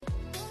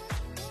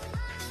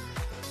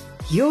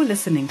You're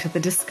listening to the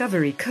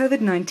Discovery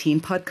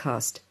COVID-19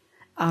 podcast.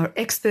 Our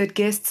expert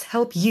guests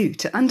help you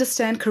to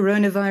understand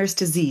coronavirus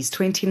disease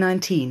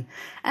 2019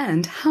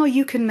 and how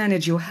you can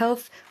manage your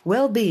health,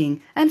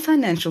 well-being, and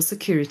financial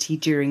security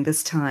during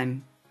this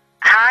time.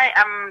 Hi,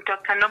 I'm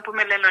Dr.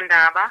 Nompumelelo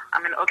Ndaba.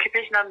 I'm an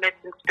occupational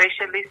medicine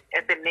specialist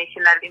at the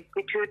National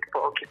Institute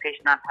for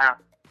Occupational Health.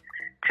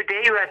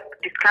 Today we are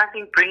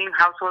discussing bringing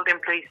household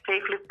employees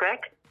safely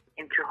back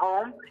into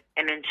home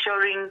and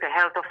ensuring the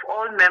health of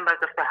all members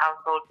of the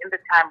household in the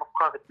time of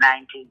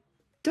COVID-19.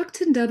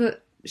 Dr. Ndaba,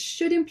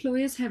 should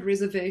employers have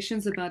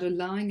reservations about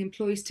allowing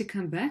employees to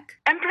come back?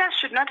 Employers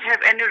should not have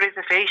any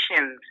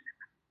reservations.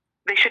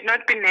 They should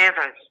not be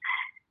nervous,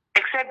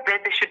 except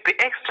that they should be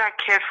extra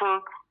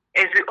careful,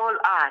 as we all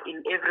are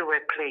in every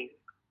workplace.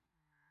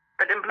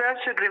 But employers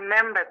should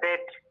remember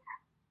that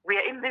we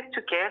are in this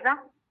together.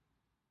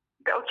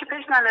 The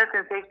Occupational Health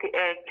and Safety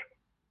Act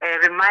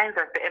reminds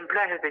us the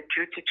employer has a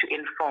duty to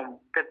inform.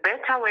 The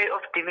better way of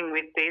dealing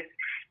with this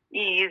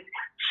is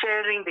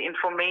sharing the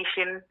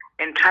information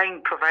and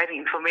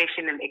providing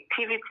information and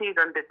activities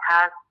on the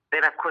tasks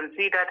that are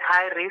considered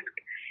high risk,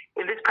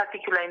 in this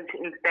particular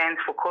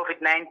instance for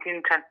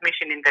COVID-19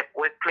 transmission in the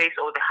workplace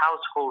or the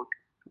household.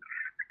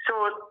 So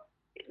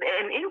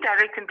an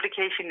indirect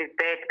implication is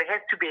that there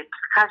has to be a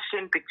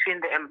discussion between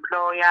the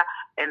employer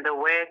and the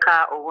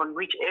worker on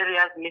which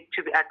areas need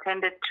to be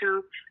attended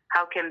to,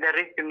 how can the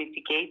risk be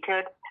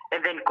mitigated, and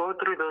then go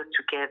through those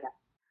together.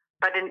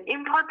 But an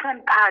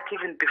important part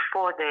even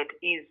before that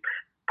is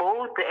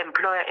both the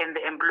employer and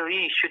the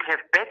employee should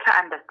have better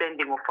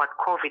understanding of what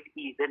COVID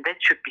is, and that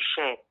should be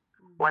shared,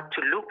 what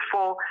to look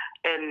for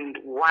and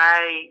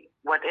why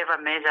whatever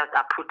measures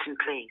are put in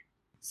place.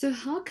 So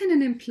how can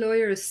an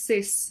employer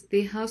assess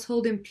the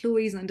household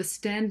employee's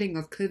understanding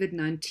of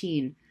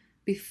COVID-19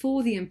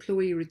 before the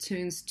employee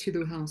returns to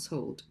the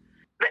household?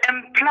 The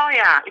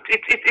employer,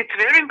 it's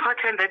very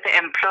important that the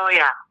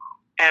employer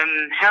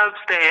helps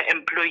the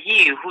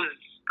employee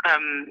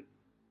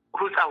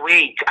who's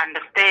away to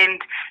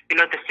understand,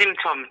 the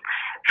symptoms.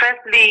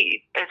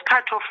 Firstly, as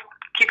part of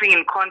keeping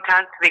in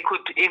contact, they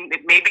could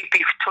maybe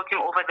be talking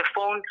over the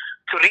phone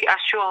to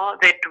reassure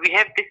that we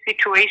have this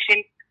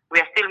situation, we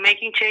are still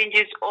making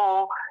changes,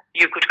 or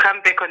you could come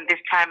back on this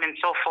time and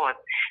so forth.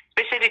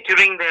 Especially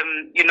during the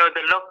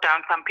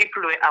lockdown, some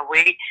people were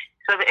away.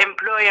 So the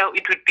employer,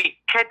 it would be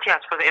courteous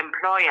for the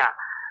employer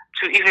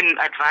to even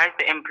advise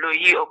the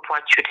employee of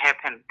what should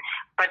happen.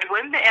 But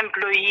when the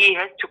employee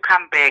has to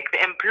come back,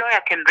 the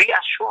employer can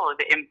reassure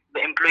the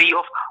employee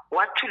of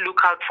what to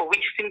look out for,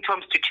 which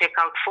symptoms to check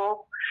out for.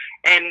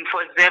 And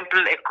for example,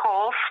 a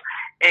cough,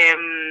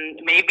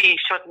 maybe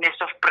shortness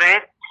of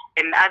breath,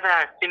 and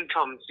other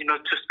symptoms,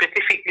 to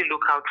specifically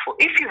look out for.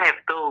 If you have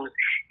those,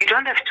 you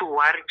don't have to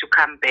worry to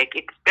come back.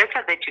 It's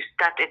better that you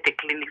start at the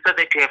clinic so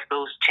that you have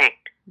those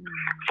checked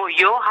for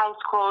your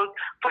household,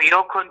 for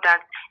your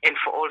contact, and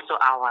for also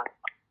ours.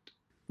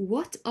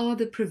 What are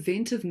the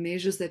preventive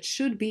measures that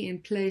should be in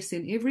place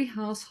in every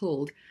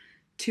household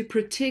to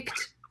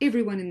protect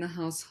everyone in the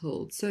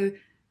household? So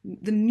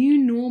the new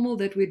normal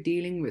that we're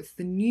dealing with,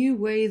 the new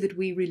way that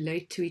we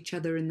relate to each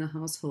other in the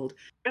household.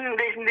 The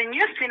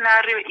new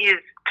scenario is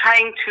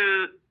trying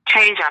to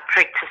change our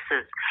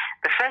practices.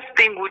 The first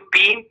thing would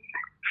be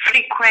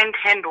frequent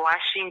hand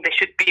washing. There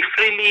should be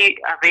freely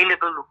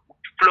available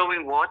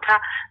flowing water.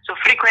 So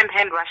frequent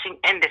hand washing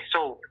and the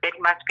soap, that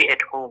must be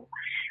at home.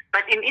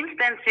 But in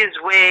instances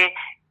where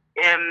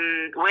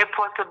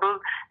possible,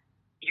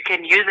 you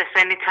can use a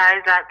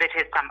sanitizer that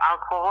has some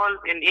alcohol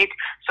in it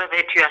so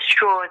that you are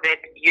sure that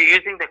you're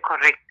using the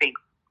correct thing.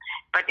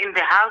 But in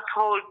the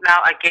household now,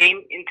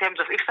 again, in terms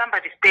of if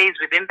somebody stays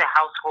within the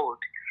household,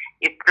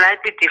 it's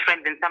slightly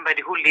different than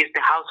somebody who leaves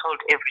the household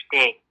every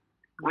day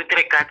with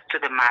regards to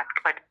the mask.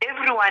 But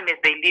everyone, as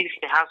they leave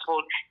the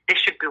household, they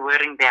should be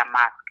wearing their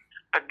mask.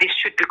 But this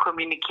should be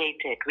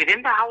communicated.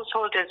 Within the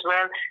household as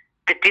well,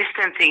 the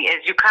distancing,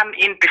 as you come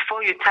in,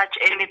 before you touch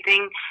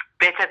anything,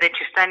 better that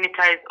you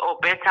sanitize or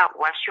better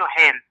wash your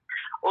hands.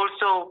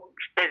 Also,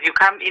 as you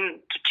come in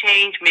to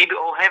change maybe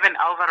or have an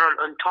overall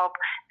on top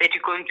that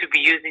you're going to be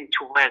using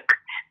to work.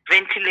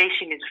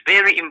 Ventilation is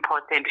very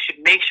important. You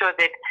should make sure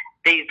that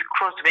there is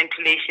cross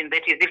ventilation.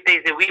 That is, if there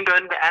is a window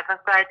on the other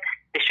side,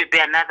 there should be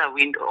another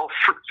window or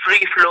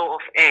free flow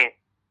of air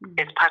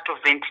as part of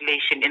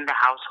ventilation in the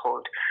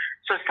household.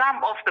 So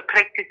some of the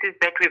practices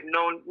that we've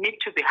known need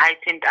to be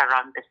heightened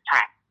around this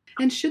time.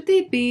 And should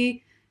there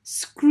be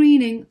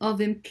screening of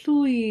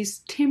employees'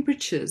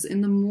 temperatures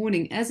in the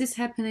morning, as is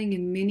happening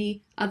in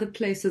many other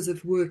places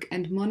of work,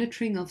 and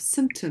monitoring of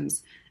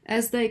symptoms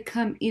as they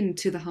come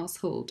into the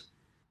household?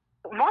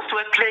 Most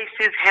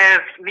workplaces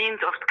have means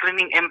of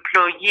screening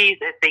employees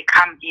as they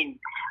come in,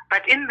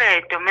 but in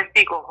the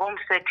domestic or home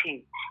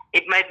setting,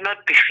 it might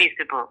not be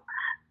feasible.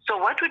 So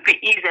what would be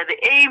easier,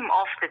 the aim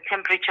of the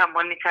temperature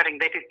monitoring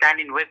that is done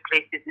in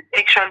workplaces is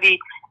actually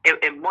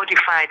a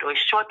modified or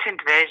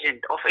shortened version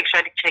of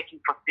actually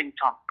checking for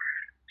symptoms.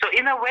 So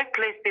in a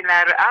workplace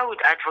scenario, I would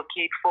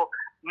advocate for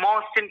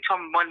more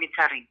symptom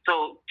monitoring.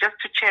 So just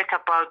to check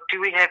about, do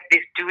we have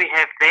this, do we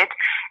have that?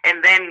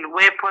 And then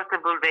where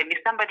possible, then if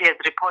somebody has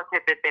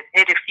reported that they've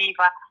had a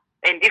fever,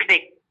 and if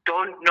they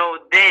don't know,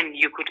 then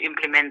you could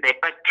implement that.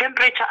 But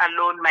temperature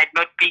alone might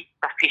not be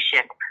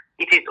sufficient.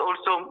 It is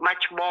also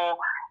much more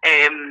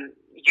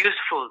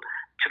useful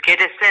to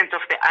get a sense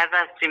of the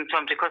other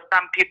symptoms, because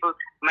some people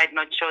might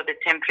not show the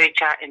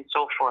temperature and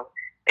so forth.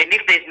 And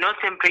if there's no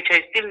temperature,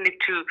 you still need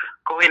to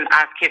go and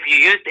ask, have you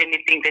used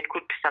anything that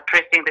could be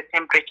suppressing the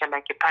temperature,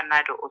 like a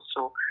Panado or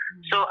so?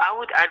 So I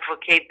would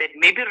advocate that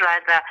maybe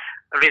rather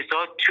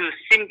resort to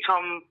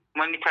symptom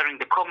monitoring,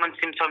 the common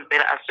symptoms that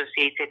are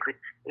associated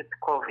with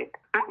COVID.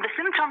 The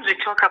symptoms we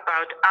talk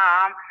about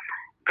are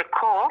the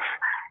cough.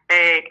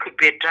 It could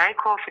be a dry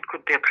cough, it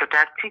could be a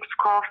productive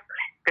cough,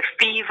 the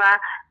fever.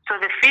 So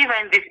the fever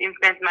in this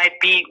instance might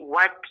be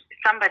what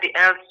somebody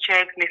else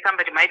checks.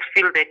 Somebody might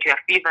feel that you are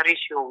feverish,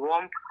 you're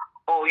warm,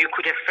 or you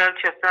could have felt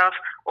yourself,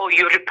 or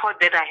you report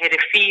that I had a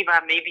fever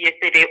maybe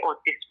yesterday or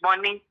this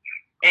morning,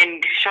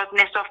 and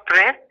shortness of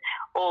breath,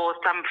 or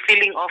some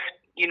feeling of,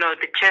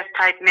 the chest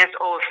tightness,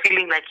 or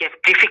feeling like you have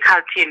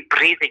difficulty in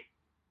breathing.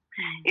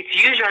 It's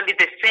usually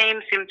the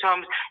same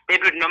symptoms that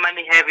we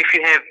normally have if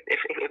you have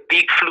a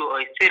big flu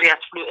or a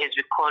serious flu, as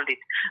we call it.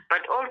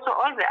 But also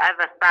all the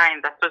other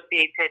signs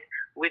associated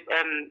with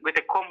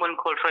a common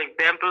cold. For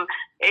example,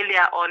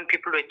 earlier on,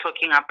 people were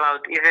talking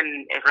about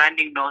even a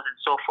running nose and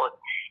so forth.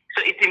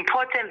 So it's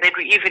important that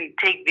we even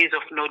take these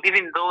of note,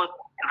 even though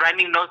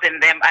running nose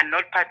and them are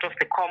not part of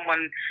the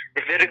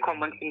very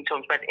common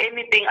symptoms, but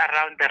anything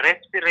around the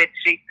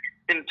respiratory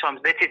symptoms,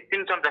 that is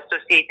symptoms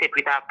associated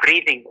with our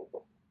breathing,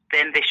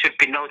 then they should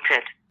be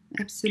noted.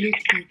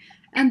 Absolutely.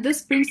 And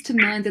this brings to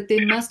mind that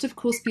there must, of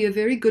course, be a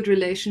very good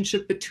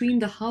relationship between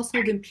the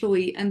household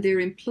employee and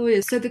their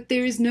employer, so that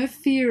there is no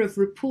fear of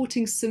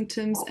reporting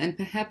symptoms and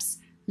perhaps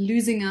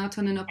losing out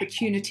on an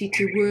opportunity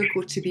to work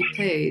or to be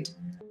paid.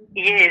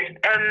 Yes,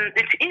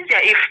 it's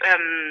easier if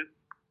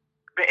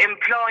the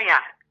employer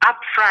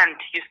upfront,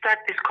 you start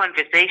this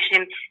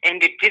conversation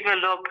and you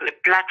develop a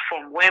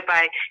platform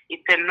whereby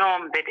it's a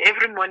norm that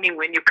every morning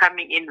when you're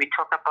coming in, we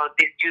talk about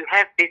this, you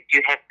have this,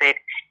 you have that.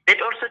 That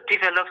also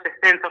develops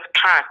a sense of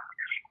trust.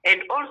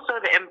 And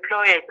also the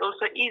employer, it's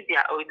also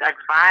easier, or it's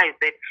advised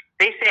that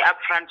they say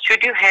upfront,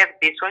 should you have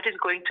this, what is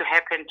going to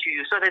happen to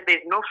you, so that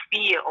there's no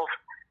fear of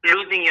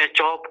losing your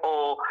job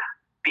or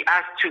be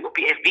asked to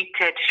be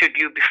evicted should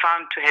you be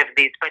found to have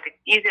this. But it's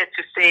easier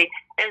to say,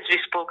 as we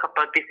spoke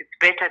about this, it's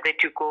better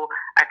that you go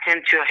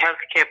attend to your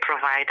healthcare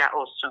provider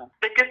also.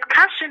 The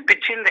discussion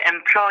between the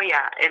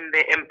employer and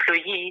the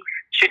employee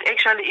should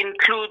actually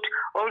include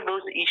all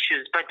those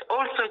issues, but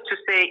also to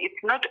say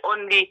it's not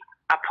only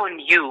upon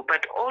you,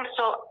 but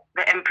also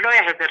the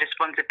employer has a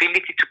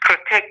responsibility to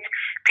protect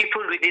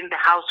people within the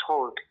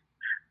household.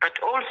 But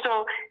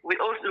also, we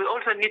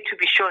also need to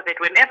be sure that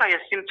whenever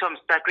your symptoms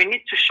start, we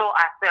need to show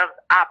ourselves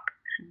up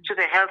to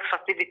the health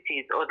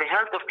facilities or the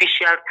health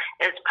officials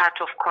as part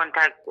of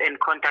contact and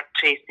contact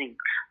tracing.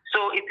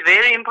 So it's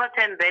very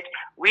important that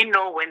we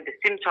know when the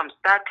symptoms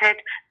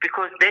started,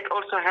 because that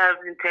also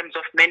helps in terms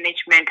of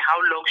management. How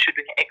long should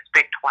we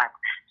expect what?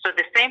 So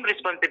the same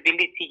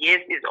responsibility, yes,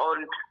 is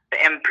on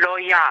the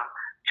employer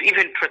to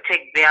even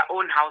protect their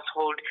own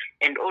household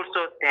and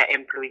also their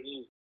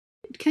employee.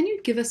 Can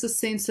you give us a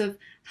sense of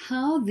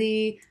how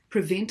the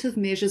preventive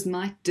measures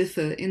might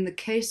differ in the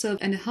case of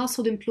a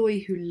household employee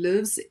who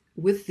lives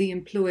with the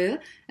employer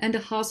and a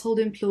household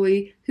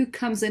employee who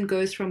comes and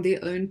goes from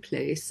their own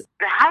place?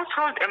 The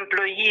household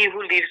employee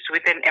who lives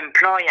with an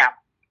employer,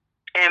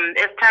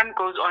 as time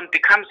goes on,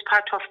 becomes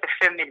part of the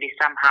family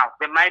somehow.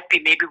 They might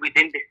be maybe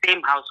within the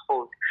same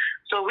household.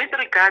 So with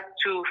regard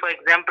to, for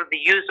example, the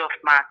use of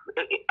masks,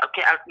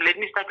 let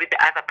me start with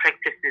the other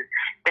practices.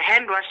 The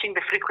hand washing,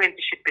 the frequency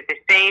should be the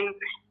same.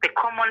 The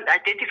common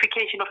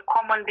identification of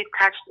commonly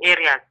touched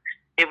areas,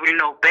 they will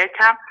know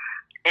better.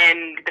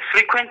 And the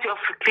frequency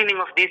of cleaning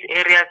of these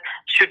areas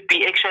should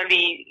be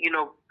actually,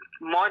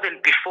 more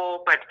than before,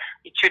 but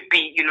it should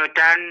be,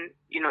 done,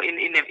 in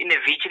a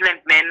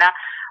vigilant manner.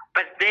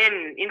 But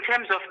then, in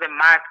terms of the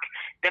mask,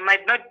 there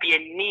might not be a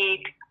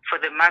need for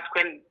the mask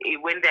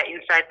when they're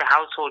inside the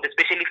household,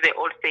 especially if they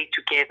all stay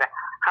together.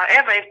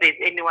 However, if there's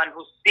anyone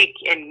who's sick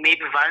and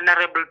maybe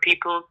vulnerable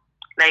people,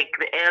 like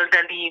the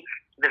elderly,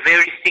 the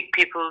very sick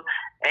people,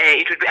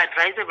 it would be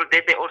advisable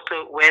that they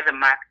also wear the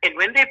mask. And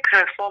when they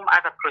perform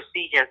other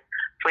procedures,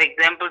 for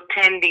example,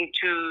 attending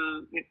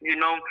to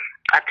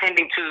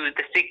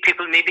the sick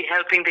people, maybe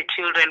helping the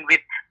children with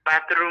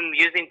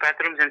using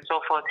bathrooms and so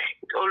forth,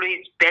 it's always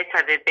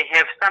better that they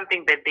have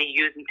something that they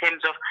use in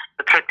terms of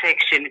the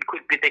protection. It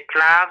could be the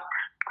gloves,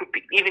 could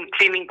be even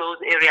cleaning those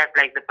areas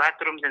like the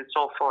bathrooms and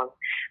so forth.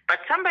 But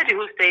somebody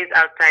who stays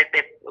outside,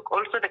 that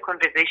also the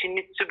conversation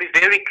needs to be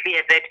very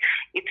clear that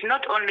it's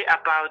not only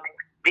about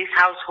this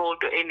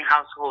household or any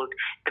household.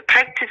 The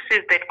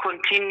practices that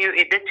continue,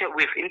 that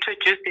we've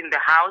introduced in the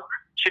house,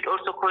 should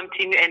also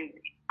continue. And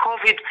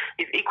COVID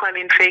is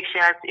equally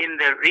infectious in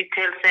the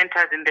retail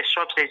centers, in the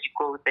shops as you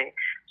go there.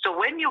 So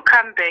when you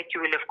come back,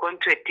 you will have gone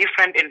to a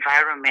different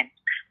environment.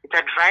 It's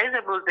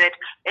advisable that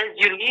as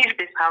you leave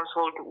this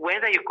household,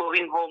 whether you're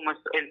going home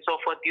and so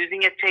forth,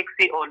 using a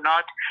taxi or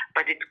not,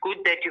 but it's good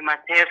that you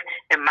must have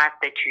a mask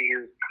that you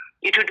use.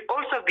 It would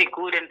also be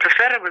good and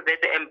preferable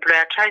that the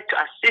employer tries to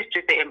assist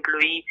with the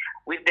employee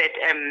with that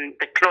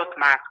the cloth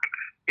mask,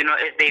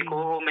 as they go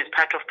home as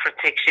part of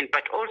protection,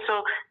 but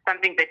also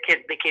something that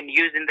they can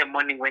use in the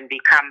morning when they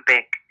come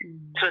back.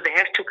 So they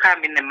have to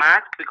come in a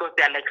mask because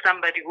they're like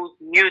somebody who's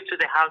new to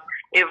the house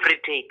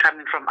every day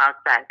coming from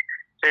outside.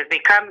 So as they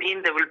come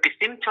in, there will be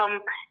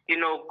symptoms,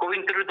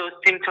 going through those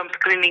symptom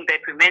screening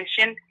that we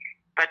mentioned.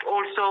 But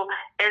also,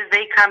 as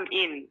they come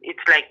in,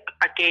 it's like,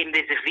 again,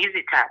 there's a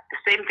visitor.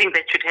 The same thing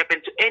that should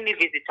happen to any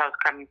visitors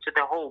coming to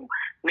the home.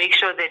 Make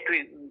sure that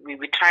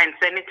we try and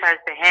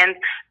sanitize the hands.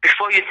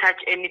 Before you touch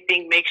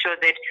anything, make sure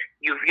that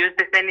you've used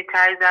the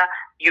sanitizer,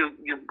 you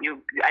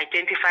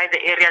identify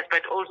the areas,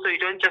 but also you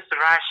don't just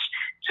rush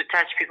to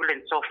touch people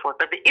and so forth.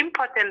 But the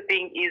important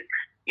thing is,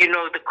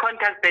 the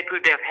contact that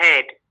we'd have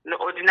had.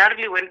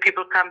 Ordinarily, when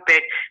people come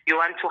back, you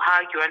want to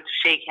hug, you want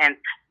to shake hands.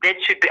 That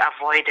should be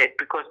avoided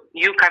because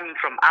you coming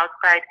from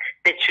outside,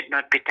 that should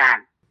not be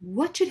done.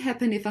 What should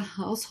happen if a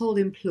household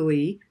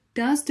employee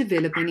does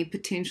develop any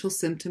potential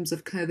symptoms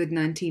of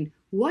COVID-19?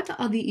 What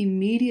are the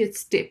immediate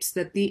steps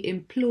that the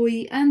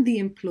employee and the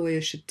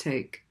employer should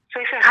take? So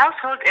if a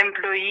household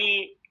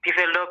employee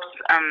develops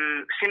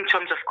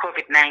symptoms of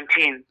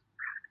COVID-19,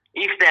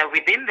 if they're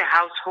within the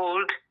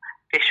household,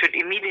 they should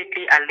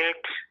immediately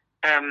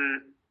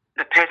alert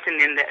the person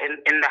in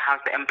the house,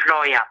 the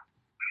employer.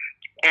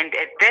 And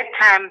at that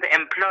time, the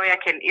employer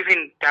can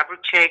even double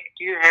check,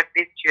 do you have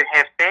this, do you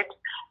have that?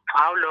 For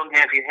how long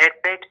have you had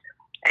that?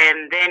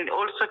 And then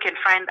also can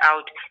find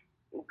out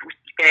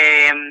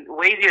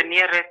where's your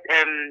nearest,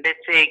 let's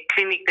say,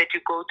 clinic that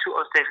you go to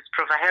or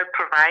health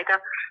provider.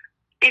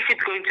 If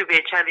it's going to be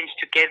a challenge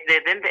to get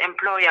there, then the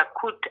employer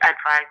could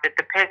advise that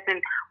the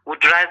person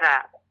would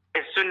rather,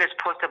 as soon as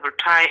possible,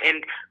 try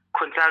and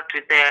consult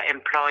with their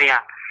employer.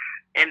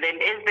 And then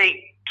as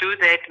they do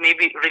that,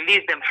 maybe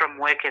release them from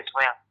work as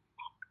well.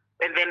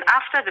 And then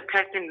after the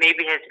person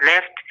maybe has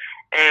left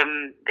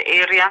the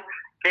area,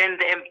 then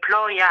the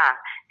employer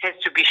has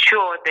to be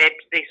sure that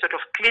they sort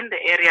of clean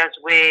the areas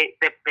where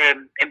the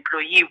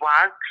employee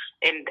was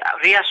and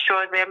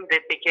reassure them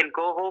that they can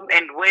go home.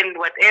 And when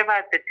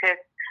whatever the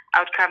test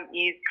outcome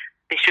is,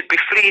 they should be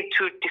free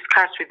to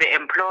discuss with the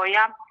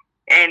employer,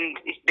 and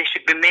they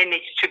should be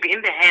managed to be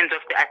in the hands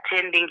of the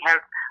attending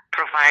health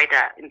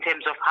provider in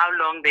terms of how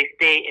long they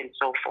stay and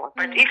so forth.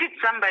 But if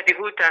it's somebody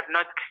who does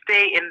not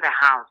stay in the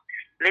house,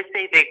 let's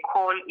say they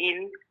call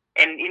in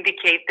and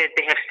indicate that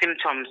they have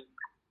symptoms,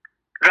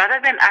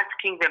 rather than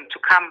asking them to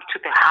come to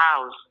the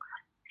house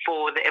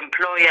for the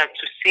employer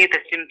to see the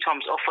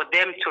symptoms or for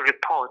them to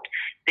report,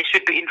 they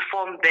should be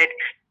informed that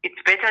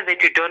it's better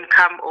that you don't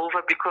come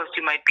over because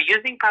you might be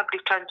using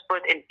public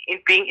transport and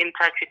being in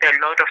touch with a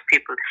lot of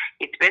people.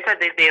 It's better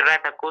that they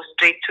rather go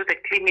straight to the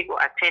clinic or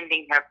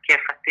attending healthcare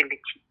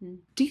facility.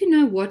 Do you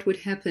know what would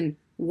happen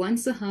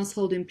once a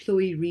household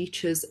employee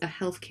reaches a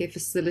healthcare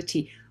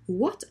facility?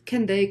 What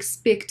can they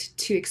expect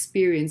to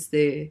experience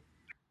there?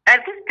 At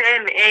this day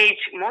and age,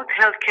 most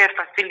healthcare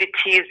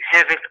facilities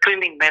have a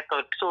screening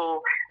method.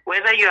 So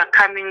whether you are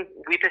coming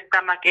with a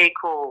stomach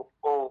ache or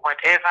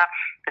whatever,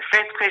 the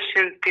first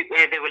question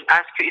they will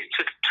ask you is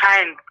to try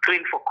and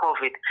screen for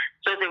COVID.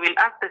 So they will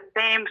ask the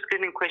same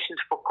screening questions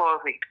for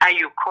COVID. Are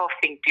you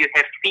coughing? Do you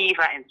have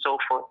fever? And so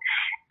forth.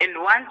 And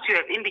once you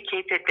have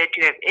indicated that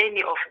you have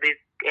any of these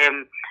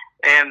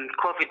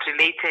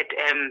COVID-related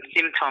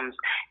symptoms,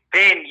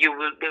 then they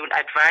will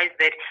advise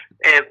that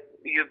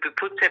you be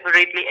put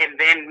separately and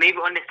then maybe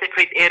on a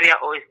separate area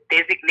or a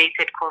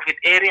designated COVID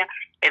area,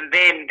 and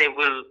then they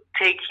will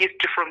take history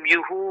from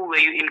you. Who were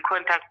you in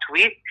contact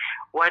with?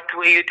 What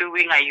were you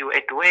doing? Are you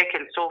at work?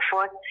 And so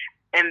forth.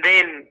 And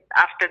then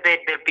after that,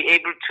 they'll be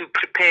able to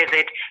prepare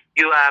that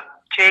you are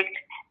checked,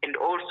 and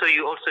also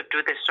you also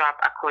do the swab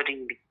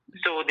accordingly.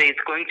 So there's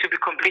going to be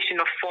completion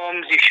of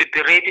forms. You should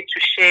be ready to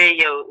share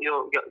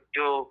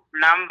your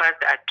numbers,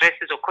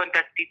 addresses, or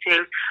contact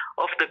details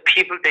of the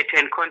people that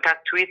you're in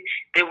contact with.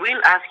 They will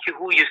ask you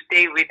who you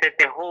stay with at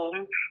the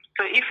home.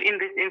 So if in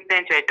this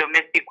instance you're a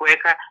domestic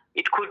worker,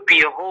 it could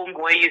be a home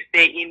where you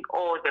stay in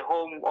or the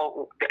home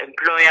or the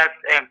employer's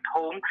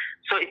home.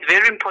 So it's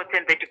very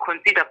important that you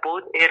consider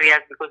both areas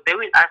because they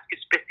will ask you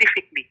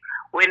specifically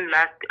when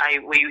last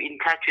were you in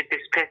touch with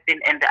this person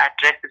and the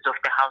addresses of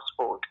the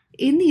household.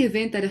 In the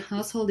event that a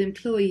household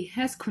employee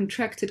has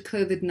contracted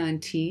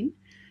COVID-19,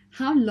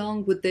 how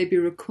long would they be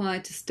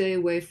required to stay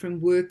away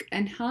from work,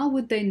 and how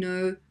would they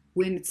know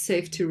when it's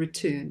safe to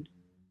return?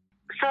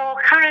 So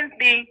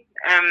currently,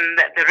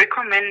 the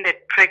recommended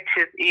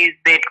practice is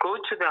they go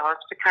to the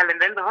hospital,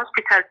 and then the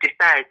hospital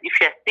decides if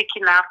you're sick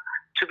enough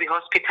to be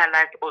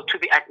hospitalized or to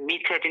be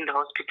admitted in the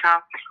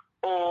hospital,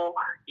 or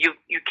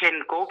you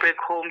can go back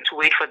home to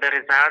wait for the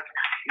results.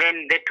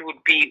 Then that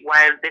would be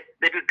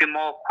that would be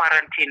more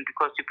quarantine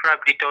because you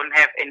probably don't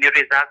have any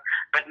results,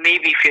 but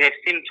maybe if you have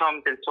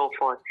symptoms and so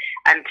forth,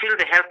 until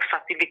the health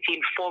facility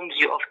informs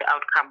you of the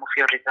outcome of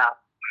your results.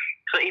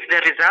 So if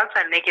the results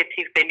are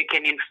negative, then you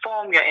can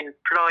inform your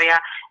employer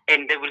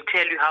and they will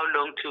tell you how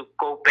long to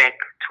go back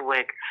to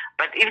work.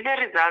 But if the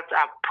results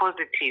are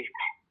positive,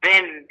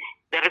 then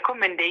the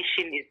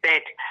recommendation is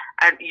that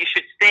you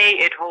should stay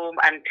at home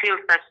until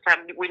such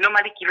time. We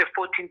normally give a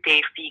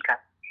 14-day figure,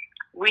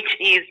 which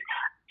is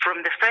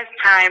from the first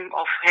time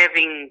of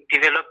having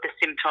developed the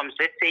symptoms.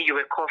 Let's say you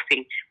were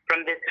coughing.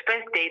 From the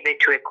first day that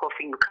you were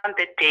coughing, you count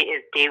that day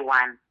as day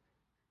 1.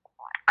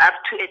 Up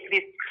to at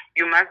least,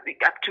 you must be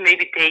up to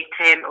maybe day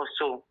 10 or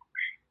so.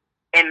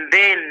 And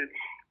then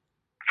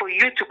for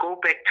you to go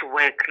back to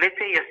work, let's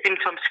say your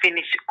symptoms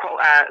finish,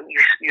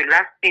 you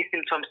last see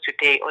symptoms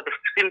today, or the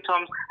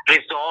symptoms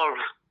resolve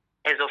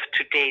as of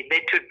today.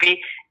 That would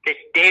be the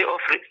day of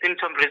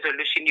symptom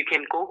resolution. You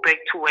can go back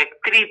to work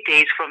 3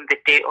 days from the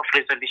day of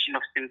resolution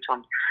of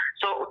symptoms.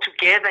 So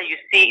together, you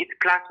see, it's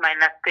plus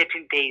minus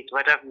 13 days,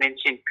 what I've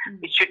mentioned.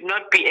 It should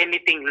not be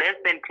anything less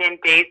than 10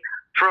 days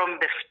from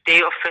the day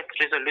of first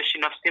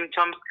resolution of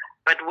symptoms.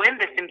 But when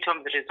the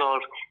symptoms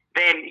resolve,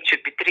 then it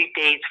should be 3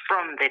 days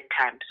from that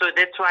time. So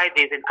that's why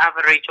there's an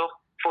average of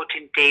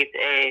 14 days,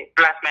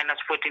 plus minus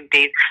 14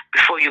 days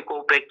before you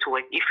go back to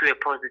work if you are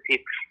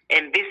positive.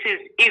 And this is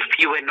if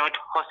you were not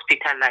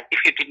hospitalized, if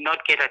you did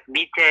not get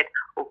admitted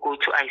or go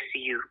to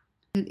ICU.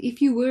 And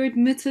if you were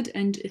admitted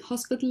and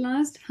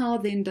hospitalized, how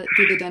then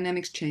do the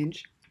dynamics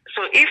change?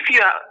 So if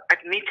you are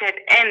admitted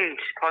and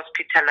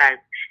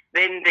hospitalized,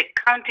 then the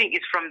counting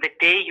is from the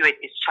day you were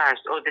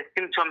discharged or the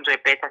symptoms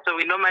were better. So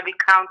we normally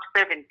count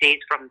 7 days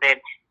from then.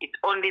 It's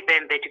only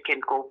then that you can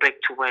go back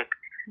to work.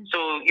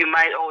 So you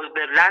might, or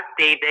the last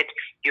day that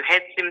you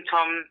had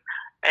symptoms,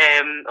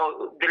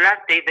 or the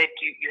last day that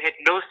you had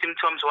no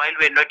symptoms while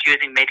we're not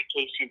using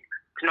medication.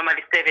 It's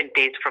normally 7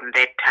 days from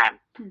that time.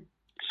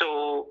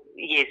 So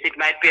yes, it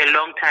might be a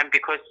long time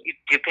because it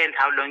depends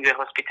how long you're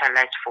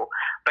hospitalized for.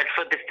 But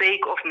for the sake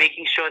of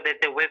making sure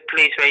that the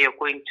workplace where you're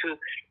going to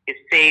is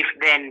safe,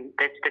 then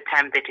that's the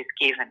time that is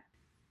given.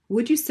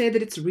 Would you say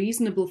that it's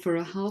reasonable for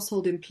a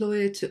household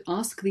employer to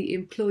ask the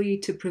employee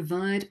to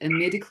provide a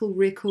medical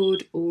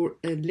record or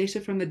a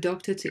letter from a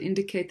doctor to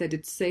indicate that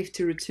it's safe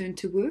to return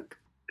to work?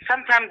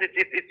 Sometimes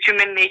it's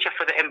human nature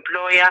for the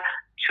employer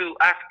to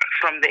ask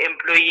from the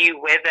employee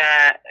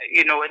whether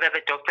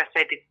the doctor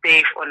said it's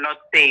safe or not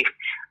safe.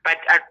 But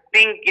I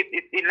think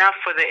it's enough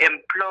for the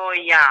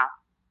employer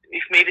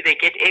if maybe they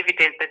get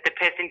evidence that the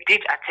person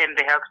did attend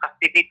the health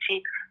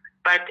facility.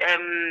 But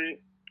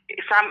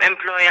some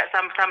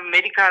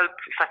medical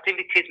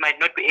facilities might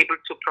not be able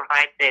to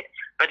provide that.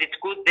 But it's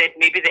good that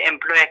maybe the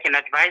employer can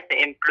advise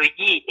the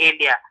employee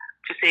earlier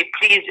to say,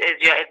 please, as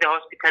you're at the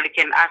hospital, you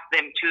can ask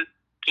them to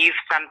give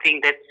something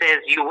that says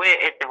you were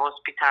at the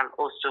hospital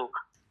also.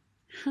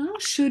 How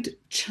should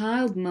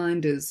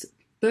childminders,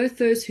 both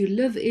those who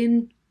live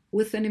in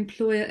with an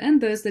employer and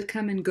those that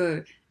come and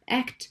go,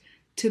 act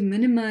to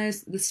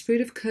minimize the spread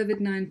of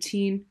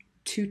COVID-19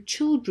 to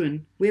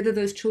children, whether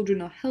those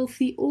children are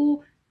healthy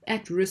or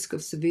at risk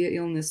of severe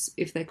illness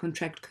if they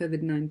contract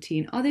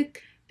COVID-19? Are there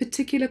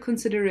particular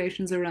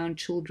considerations around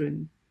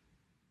children?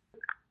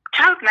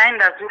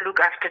 Childminders who look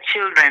after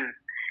children,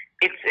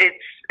 it's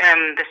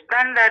the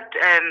standard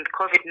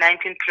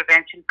COVID-19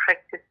 prevention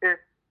practices.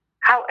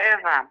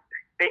 However,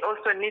 they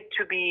also need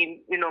to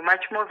be,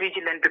 much more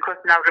vigilant because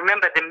now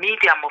remember the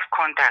medium of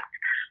contact.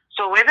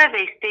 So whether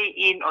they stay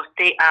in or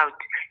stay out,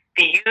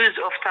 the use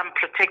of some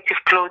protective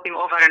clothing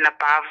over and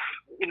above,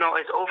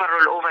 as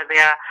overall over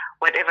there,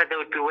 whatever they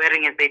would be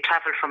wearing as they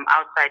travel from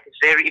outside is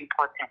very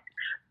important.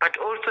 But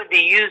also the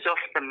use of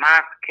the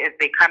mask as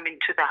they come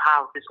into the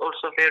house is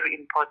also very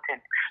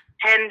important.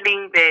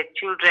 Handling the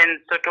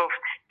children sort of,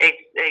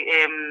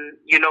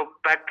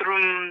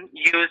 bathroom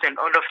use and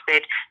all of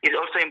that is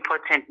also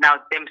important. Now,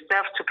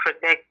 themselves to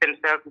protect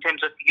themselves in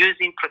terms of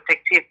using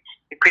protective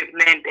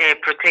equipment,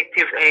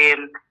 protective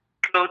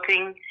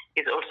clothing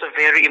is also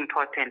very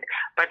important.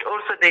 But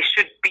also there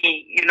should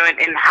be, an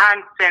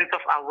enhanced sense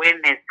of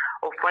awareness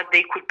of what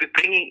they could be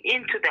bringing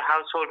into the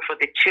household for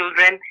the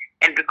children.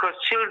 And because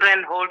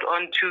children hold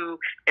on to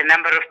a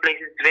number of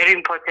places, it's very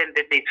important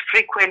that there's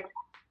frequent,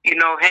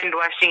 hand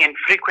washing and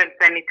frequent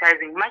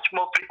sanitizing, much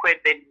more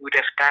frequent than you would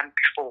have done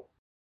before.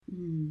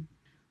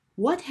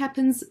 What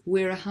happens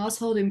where a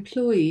household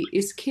employee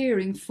is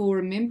caring for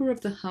a member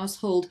of the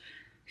household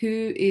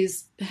who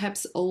is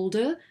perhaps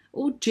older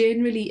or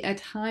generally at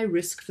high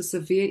risk for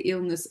severe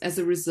illness as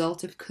a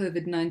result of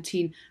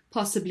COVID-19?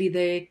 Possibly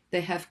they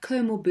have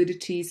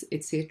comorbidities,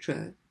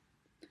 etc.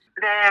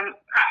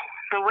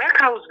 The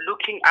worker who's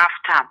looking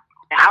after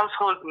a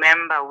household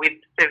member with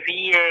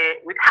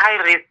high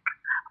risk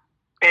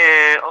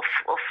of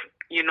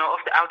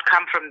the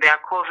outcome from their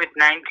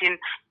COVID-19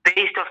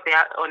 based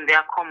on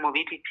their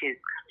comorbidities.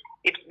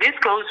 This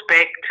goes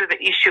back to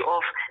the issue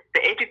of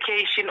the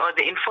education or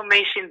the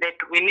information that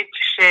we need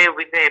to share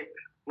with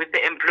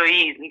the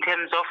employees in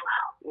terms of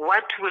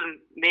what will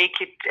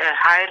make it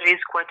high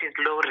risk, what is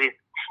low risk.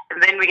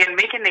 And then we can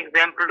make an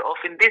example of,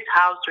 in this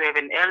house, we have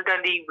an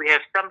elderly, we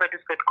have somebody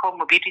who's got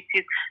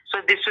comorbidities.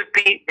 So this would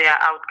be their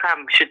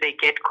outcome should they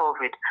get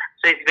COVID.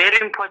 So it's very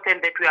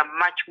important that we are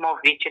much more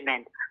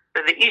vigilant.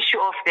 So the issue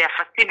of their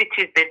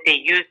facilities that they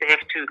use, they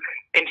have to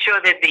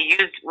ensure that they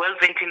use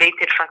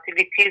well-ventilated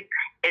facilities.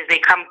 As they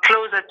come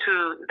closer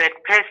to that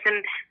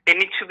person, they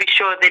need to be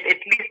sure that at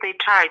least they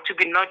try to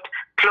be not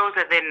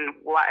closer than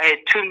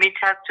 2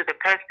 meters to the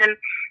person.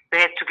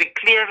 There has to be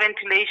clear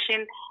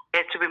ventilation.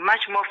 There has to be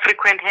much more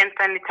frequent hand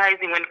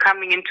sanitizing when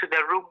coming into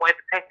the room where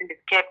the person is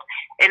kept.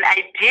 And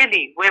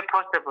ideally, where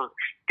possible,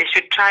 they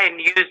should try and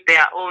use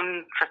their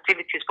own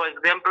facilities. For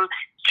example,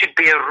 it should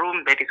be a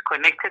room that is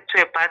connected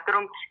to a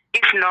bathroom.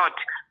 If not,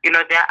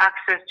 their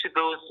access to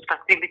those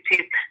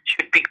facilities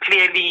should be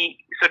clearly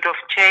sort of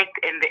checked,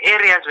 and the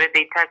areas where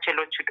they touch a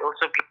lot should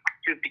also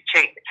be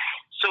checked.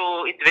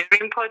 So it's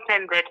very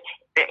important that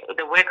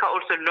the worker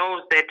also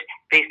knows that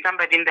there's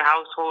somebody in the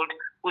household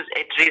who's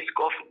at risk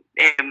of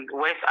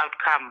worse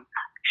outcome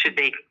should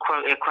they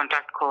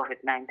contract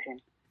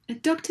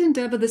COVID-19. Dr.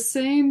 Ndaba, the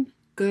same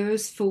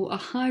goes for a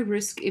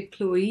high-risk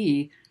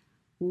employee.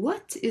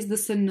 What is the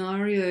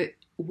scenario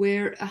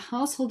where a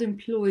household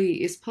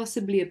employee is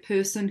possibly a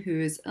person who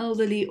is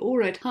elderly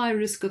or at high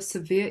risk of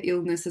severe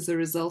illness as a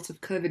result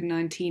of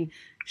COVID-19?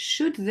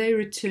 Should they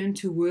return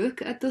to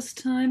work at this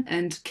time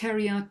and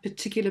carry out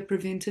particular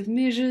preventive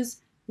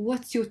measures?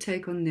 What's your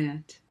take on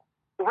that?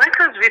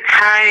 Workers with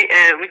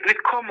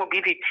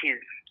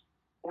comorbidities,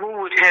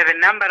 who would have a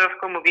number of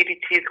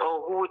comorbidities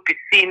or who would be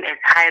seen as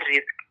high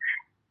risk,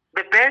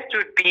 the best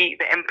would be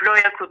the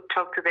employer could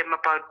talk to them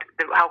about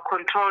how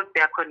controlled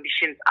their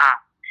conditions are.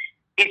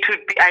 It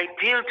would be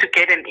ideal to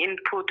get an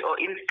input or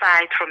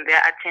insight from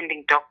their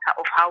attending doctor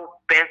of how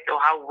best or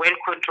how well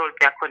controlled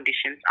their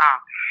conditions are.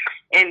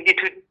 And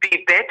it would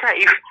be better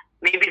if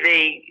maybe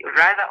they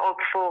rather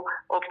opt for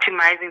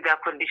optimizing their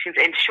conditions,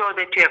 ensure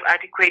that you have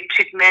adequate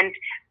treatment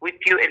with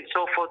you and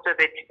so forth so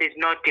that there's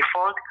no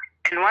default.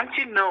 And once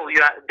you know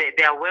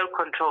they are well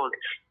controlled,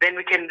 then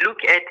we can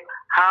look at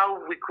how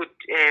we could,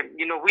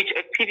 which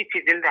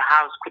activities in the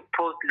house could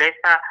pose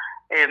lesser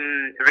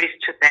risk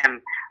to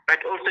them.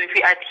 But also if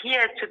we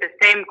adhere to the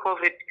same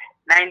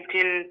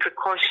COVID-19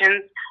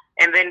 precautions,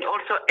 and then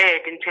also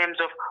add in terms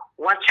of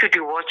what should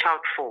you watch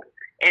out for.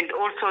 And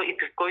also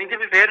it's going to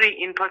be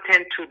very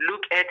important to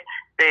look at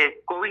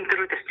going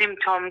through the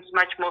symptoms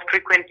much more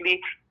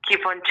frequently,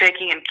 keep on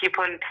checking and keep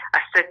on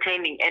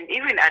ascertaining, and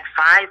even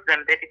advise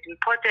them that it's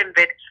important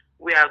that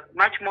we are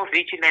much more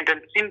vigilant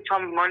on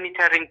symptom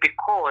monitoring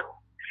because,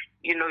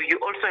 you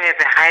also have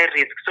a high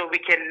risk. So we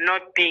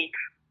cannot be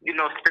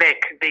slack.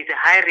 There's a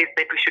high risk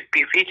that we should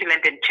be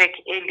vigilant and check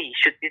early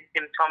should these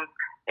symptoms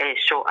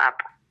show up.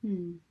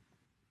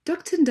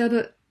 Dr.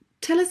 Ndaba,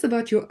 tell us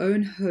about your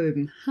own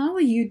home. How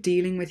are you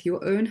dealing with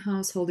your own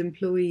household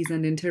employees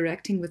and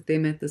interacting with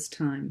them at this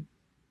time?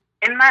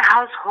 In my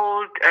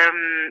household,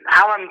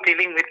 how I'm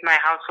dealing with my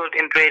household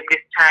employee at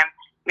this time,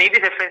 maybe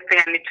the first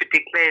thing I need to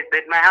declare is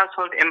that my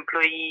household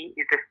employee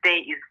is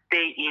stay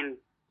in.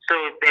 So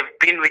they've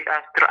been with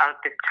us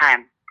throughout this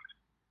time.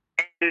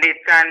 And it's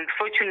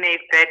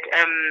unfortunate that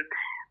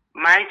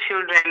my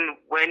children,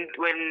 when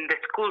the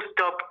school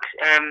stopped,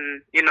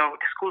 the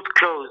schools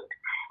closed,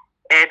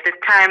 at the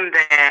time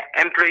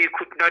the employee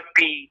could not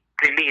be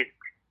released.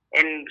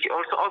 And she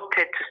also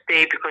opted to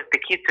stay because the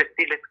kids were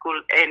still at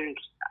school and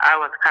I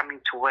was coming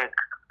to work.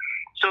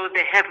 So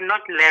they have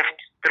not left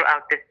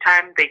throughout this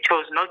time. They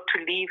chose not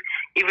to leave,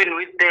 even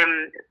with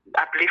the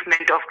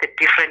upliftment of the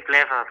different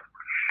levels.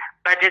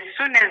 But as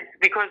soon as,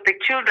 because the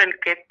children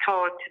get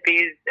taught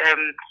these,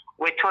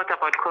 were taught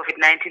about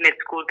COVID-19 at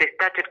school, they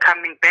started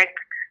coming back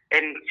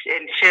and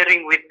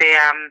sharing with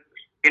their,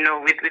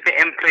 with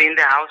the employee in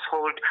the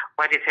household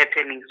what is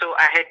happening. So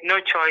I had no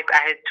choice.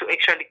 I had to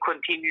actually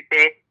continue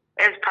there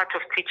as part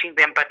of teaching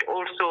them, but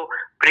also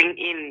bring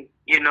in,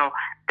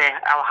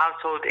 our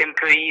household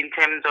employee in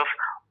terms of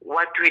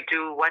what we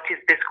do, what is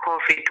this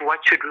COVID, what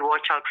should we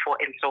watch out for,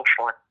 and so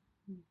forth.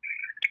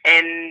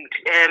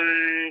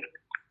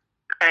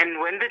 And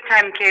when the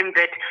time came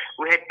that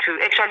we had to,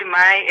 actually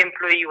my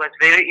employee was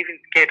very even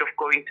scared of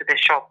going to the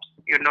shops,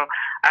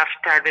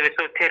 after they were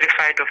so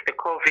terrified of the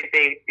COVID,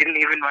 they didn't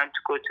even want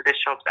to go to the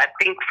shops. I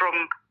think from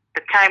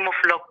the time of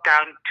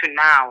lockdown to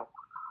now,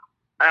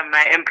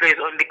 my employee's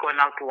only gone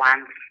out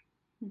once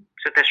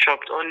to the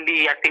shops,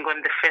 only I think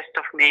on the 1st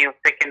of May or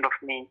 2nd of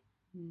May,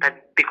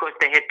 but because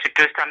they had to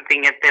do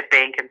something at the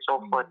bank and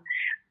so forth.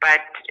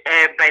 But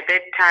by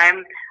that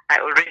time, I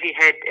already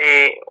had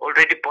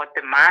already bought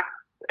the mask,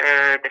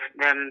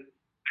 the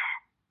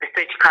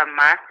surgical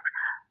mask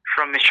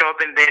from a shop,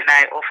 and then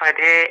I offered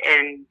her,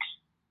 and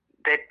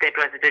that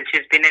was it. And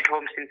she's been at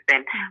home since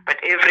then. But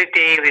every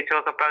day we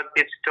talk about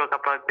this, we talk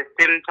about the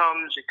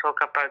symptoms, we talk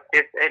about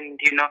this, and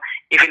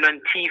even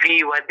on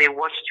TV, what they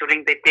watch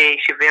during the day,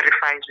 she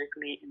verifies with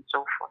me and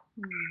so forth.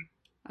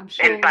 I'm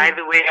sure. And by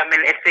the way, I'm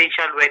an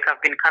essential worker.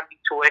 I've been coming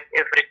to work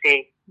every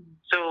day.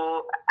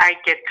 So I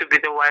get to be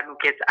the one who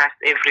gets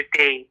asked every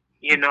day,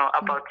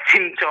 about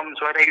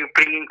symptoms, what are you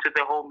bringing to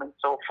the home and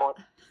so forth.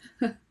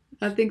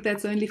 I think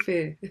that's only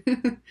fair.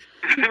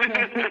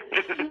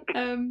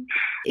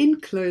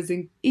 In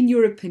closing, in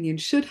your opinion,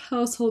 should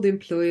household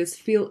employers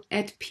feel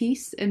at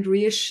peace and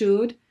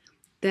reassured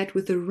that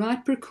with the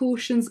right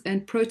precautions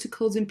and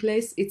protocols in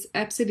place, it's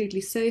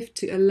absolutely safe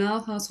to allow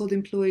household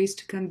employees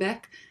to come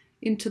back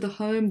into the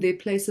home, their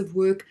place of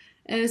work,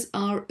 as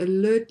our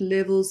alert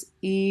levels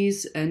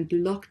ease and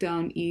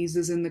lockdown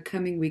eases in the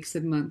coming weeks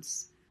and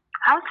months?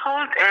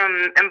 Household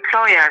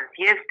employers,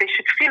 yes, they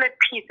should feel at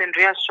peace and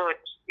reassured.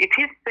 It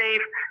is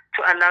safe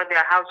to allow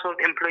their household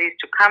employees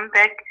to come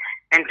back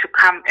and to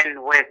come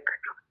and work.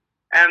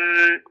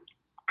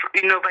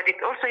 But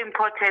it's also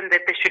important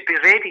that they should be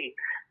ready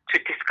to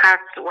discuss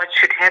what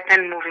should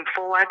happen moving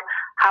forward,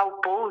 how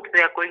both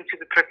they are going to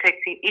be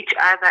protecting each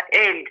other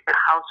and the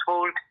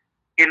household,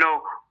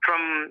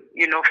 from,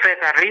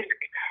 further risk.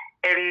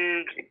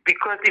 And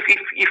because if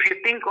you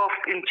think of,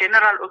 in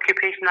general,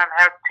 occupational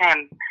health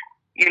terms,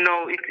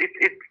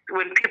 it's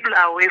when people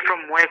are away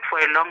from work for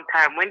a long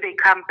time, when they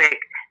come back,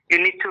 you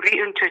need to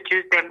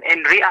reintroduce them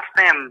and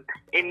reaffirm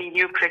any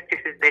new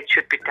practices that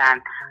should be done.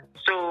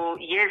 So,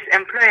 yes,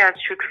 employers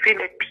should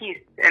feel at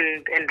peace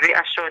and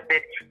reassured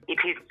that it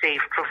is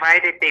safe,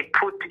 provided they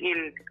put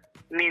in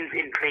means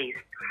in place.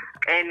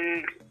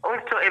 And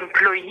also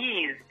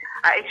employees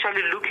are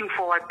actually looking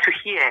forward to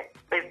hear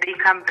as they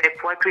come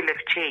back what will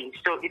have changed.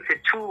 So it's a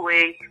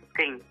two-way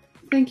thing.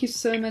 Thank you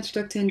so much,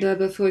 Dr.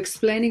 Ndaba, for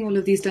explaining all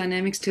of these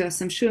dynamics to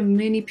us. I'm sure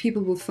many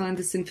people will find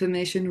this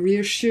information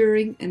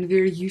reassuring and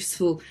very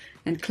useful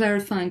and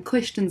clarifying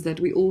questions that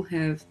we all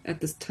have at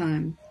this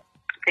time.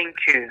 Thank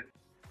you.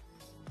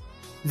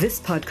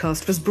 This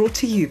podcast was brought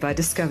to you by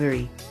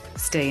Discovery.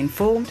 Stay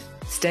informed,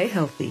 stay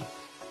healthy.